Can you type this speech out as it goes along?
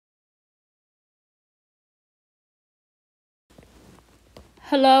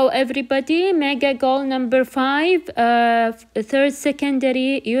Hello everybody, mega goal number 5, third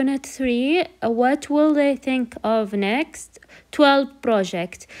secondary unit 3, what will they think of next? 12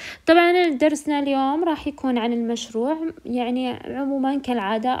 project. طبعا درسنا اليوم راح يكون عن المشروع، يعني عموما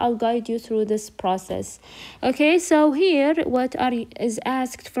كالعادة I'll guide you through this process. Okay, so here what is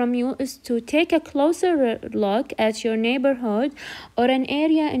asked from you is to take a closer look at your neighborhood or an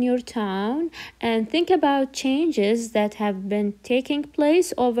area in your town and think about changes that have been taking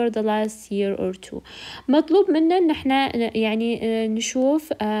place over the last year or two. مطلوب منا ان احنا يعني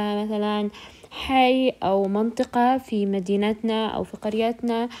نشوف مثلا حي أو منطقة في مدينتنا أو في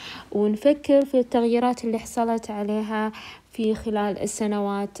قريتنا، ونفكر في التغييرات اللي حصلت عليها في خلال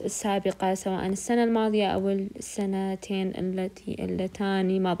السنوات السابقة، سواء السنة الماضية أو السنتين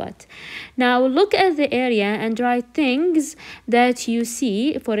اللتان مضت. Now look at the area and write things that you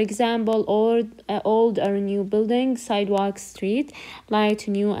see, for example, old or new buildings, sidewalks, street, light,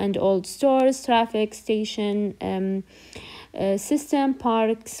 new and old stores, traffic, station, system,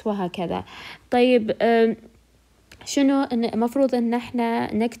 parks وهكذا. طيب شنو المفروض ان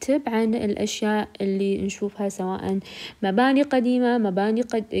احنا نكتب عن الاشياء اللي نشوفها، سواء مباني قديمة، مباني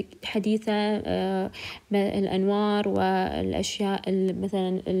حديثة، الانوار والاشياء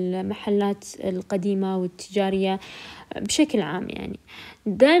مثلا المحلات القديمة والتجارية بشكل عام يعني.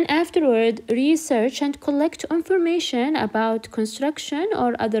 Then afterward research and collect information about construction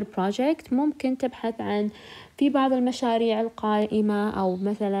or other project. ممكن تبحث عن في بعض المشاريع القائمة أو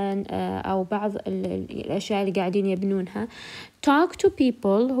مثلا أو بعض الأشياء اللي قاعدين يبنونها. Talk to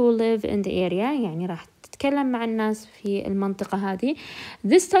people who live in the area، يعني راح تتكلم مع الناس في المنطقة هذه.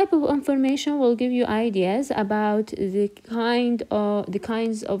 This type of information will give you ideas about the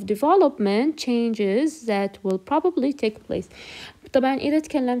kinds of development changes that will probably take place. طبعا إذا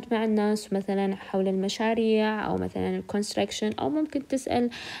تكلمت مع الناس مثلا حول المشاريع أو مثلا الكونستراكشن، أو ممكن تسأل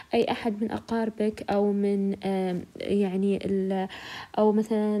أي أحد من أقاربك أو من يعني أو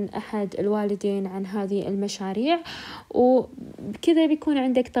مثلا أحد الوالدين عن هذه المشاريع، وكذا بيكون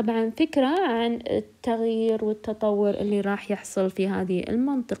عندك طبعا فكرة عن التغيير والتطور اللي راح يحصل في هذه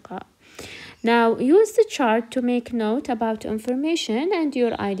المنطقة. Now use the chart to make note about information and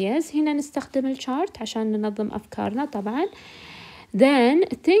your ideas. هنا نستخدم الشارت عشان ننظم أفكارنا طبعا. Then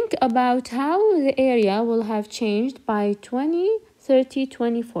think about how the area will have changed by 2030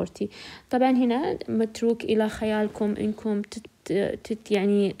 2040. طبعا هنا متروك إلى خيالكم إنكم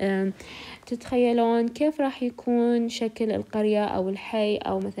يعني تتخيلون كيف راح يكون شكل القرية أو الحي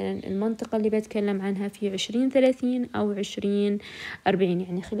أو مثلا المنطقة اللي بتكلم عنها في 2030 أو 2040،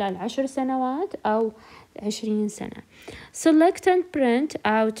 يعني خلال 10 سنوات أو 20 سنة. Select and print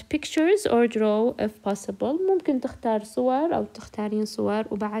out pictures or draw if possible. ممكن تختار صور أو تختارين صور،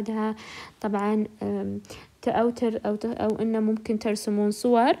 وبعدها طبعا أو إنه ممكن ترسمون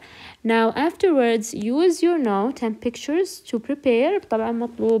صور. Now afterwards use your note and pictures to prepare. طبعا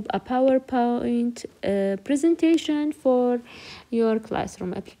مطلوب a PowerPoint presentation for your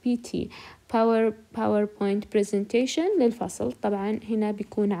classroom، a PPT PowerPoint presentation للفصل. طبعا هنا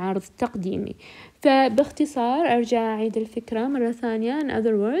بيكون عرض تقديمي. فباختصار أرجع أعيد الفكرة مرة ثانية. In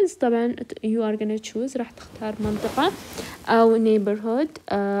other words طبعا you are gonna choose، راح تختار منطقة أو neighborhood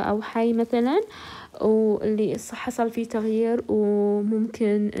أو حي مثلا، واللي حصل فيه تغيير،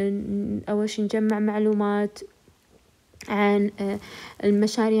 وممكن أول شيء نجمع معلومات عن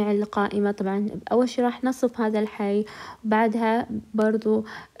المشاريع القائمة. طبعا أول شيء راح نصف هذا الحي، وبعدها برضو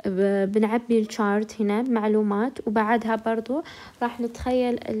بنعبي الشارت هنا بمعلومات، وبعدها برضو راح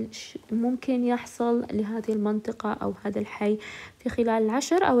نتخيل ممكن يحصل لهذه المنطقة أو هذا الحي في خلال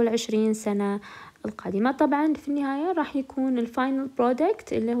 10 أو 20 سنة القادمة. طبعا في النهاية راح يكون الفاينل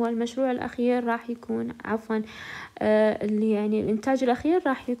برودكت اللي هو المشروع الأخير، راح يكون اللي يعني الإنتاج الأخير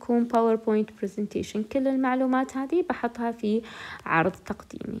راح يكون PowerPoint presentation. كل المعلومات هذه بحطها في عرض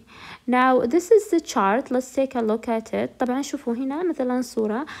تقديمي. Now this is the chart, let's take a look at it. طبعا شوفوا هنا مثلا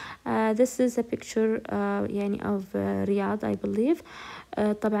صورة this is a picture يعني of رياض I believe.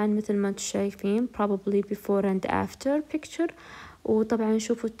 طبعا مثل ما انتم شايفين probably before and after picture. وطبعا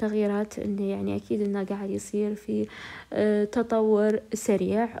شوفوا التغييرات اللي يعني أكيد إنه قاعد يصير في تطور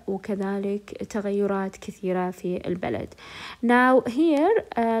سريع، وكذلك تغيرات كثيرة في البلد. Now here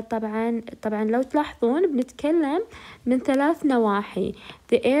طبعا لو تلاحظون بنتكلم من 3 نواحي.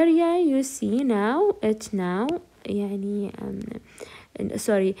 The area you see now يعني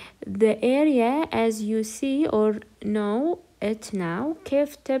sorry the area as you see or know it now،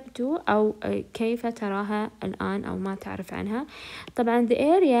 كيف تبدو أو كيف تراها الآن أو ما تعرف عنها. طبعا the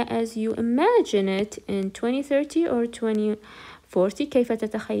area as you imagine it in 2030 or 40 كيف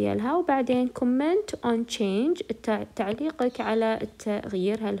تتخيلها، وبعدين comment on change تعليقك على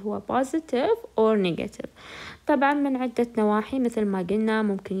التغيير هل هو positive or negative. طبعا من عدة نواحي مثل ما قلنا،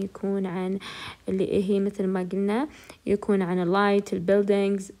 ممكن يكون عن اللي هي مثل ما قلنا يكون عن اللايت،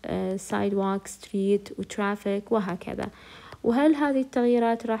 البيلدينجز، sidewalk، street وترافيك وهكذا. وهل هذه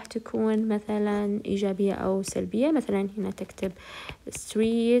التغييرات راح تكون مثلا إيجابية أو سلبية؟ مثلا هنا تكتب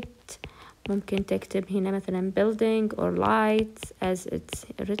street، ممكن تكتب هنا مثلا building or lights as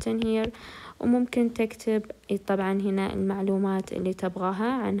it's written here، وممكن تكتب طبعا هنا المعلومات اللي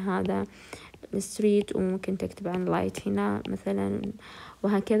تبغاها عن هذا الستريت، وممكن تكتب عن لايت هنا مثلا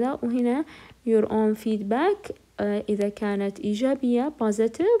وهكذا. وهنا your own feedback إذا كانت إيجابية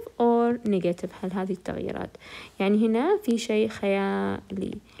positive or negative، هل هذه التغييرات يعني هنا في شيء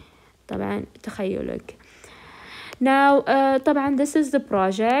خيالي طبعا تخيلك. Now طبعا this is the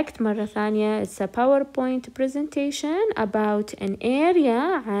project مرة ثانية. It's a PowerPoint presentation about an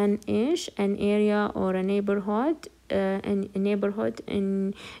area عن إيش an area or a neighborhood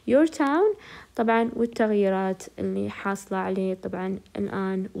in your town طبعا، والتغييرات اللي حاصلة عليه طبعا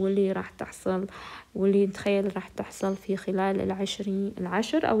الآن واللي راح تحصل واللي نتخيل راح تحصل في خلال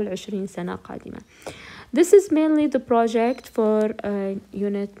العشر أو 20 سنة قادمة. This is mainly the project for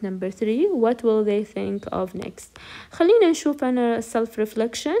unit number 3. What will they think of next? خلينا نشوف أنا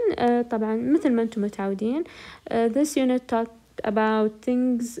self-reflection. طبعا مثل ما أنتم متعودين this unit talked about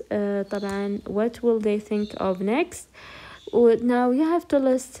things طبعا what will they think of next. Now you have to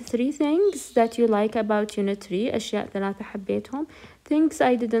list 3 things that you like about unit 3. أشياء 3 حبيتهم. Things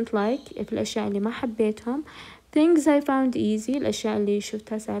I didn't like، في الأشياء اللي ما حبيتهم. Things I found easy، الأشياء اللي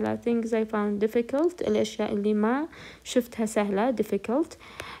شفتها سهلة. Things I found difficult، الأشياء اللي ما شفتها سهلة difficult.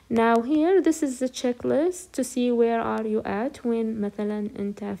 Now here this is the checklist to see where are you at. وين مثلا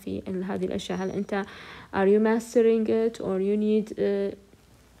أنت في هذه الأشياء، هل أنت are you mastering it or you need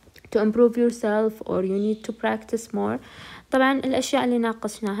to improve yourself or you need to practice more. طبعا الأشياء اللي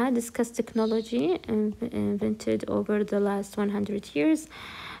ناقشناها discuss technology invented over the last 100 years.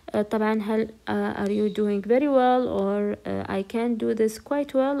 طبعا هل are you doing very well or I can do this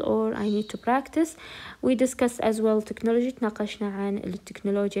quite well or I need to practice. we discuss as well technology، تناقشنا عن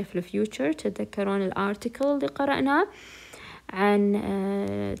التكنولوجيا في الفيوتشر. تذكرون الارتيكل اللي قرأناه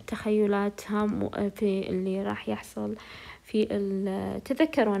عن تخيلاتها في اللي راح يحصل في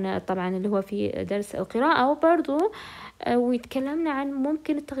تذكرون طبعا اللي هو في درس القراءة، وبرضو ويتكلمنا عن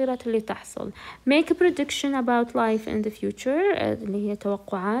ممكن التغييرات اللي تحصل. make a prediction about life in the future اللي هي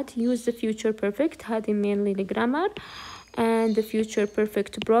توقعات. use the future perfect، هذه mainly الجرامر. and the future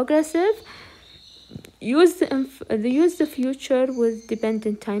perfect progressive. use the future with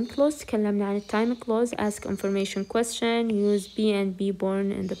dependent time clause، تكلمنا عن time clause. ask information question. use be and be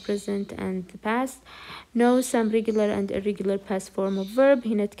born in the present and the past. know some regular and irregular past form of verb،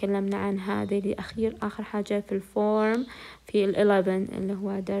 هنا تكلمنا عن هذه آخر حاجة في الفورم في 11 اللي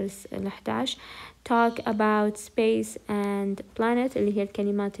هو درس 11. talk about space and planet اللي هي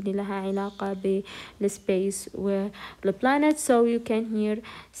الكلمات اللي لها علاقة بالسبيس والplanet. so you can here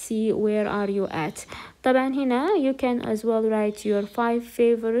see where are you at. طبعا هنا you can as well write your 5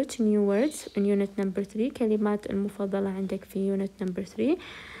 favorite new words in unit number 3، كلمات المفضلة عندك في unit number 3.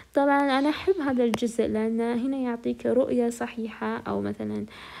 طبعا أنا أحب هذا الجزء لأن هنا يعطيك رؤية صحيحة أو مثلا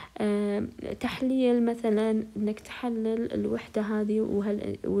تحليل، مثلا إنك تحلل الوحدة هذه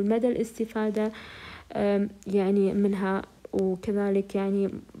والمدى الاستفادة يعني منها. وكذلك يعني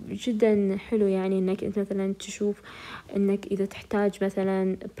جدا حلو يعني إنك أنت مثلا تشوف إنك إذا تحتاج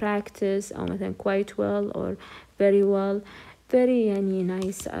مثلا practice أو مثلا quite well or very well very يعني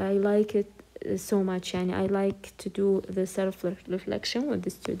nice. I like it so much يعني I like to do the self-reflection with the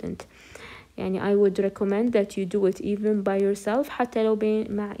student. يعني I would recommend that you do it even by yourself، حتى لو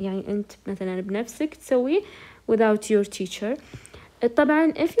مع يعني أنت مثلا بنفسك تسوي without your teacher.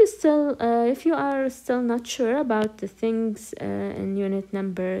 طبعا if you are still not sure about the things in unit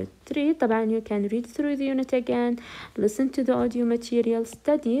number 3 طبعا you can read through the unit again, listen to the audio material,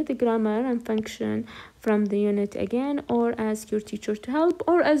 study the grammar and function from the unit again, or ask your teacher to help,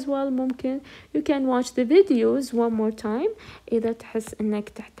 or as well ممكن you can watch the videos one more time إذا تحس إنك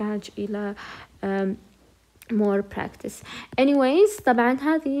تحتاج إلى more practice. anyways طبعا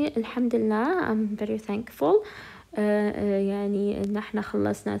هذه الحمد لله I'm very thankful يعني إن احنا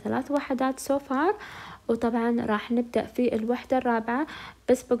خلصنا 3 وحدات so far، وطبعا راح نبدأ في الوحدة الرابعة.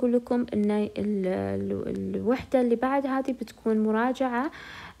 بس بقول لكم إن الوحدة اللي بعد هذه بتكون مراجعة،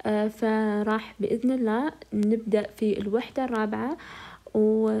 فراح بإذن الله نبدأ في الوحدة الرابعة،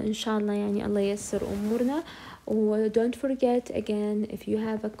 وإن شاء الله يعني الله ييسر أمورنا. و don't forget again if you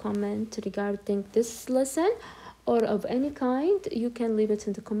have a comment regarding this lesson or of any kind, you can leave it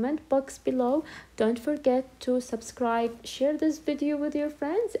in the comment box below. Don't forget to subscribe, share this video with your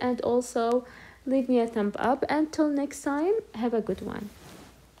friends, and also leave me a thumb up. Until next time, have a good one.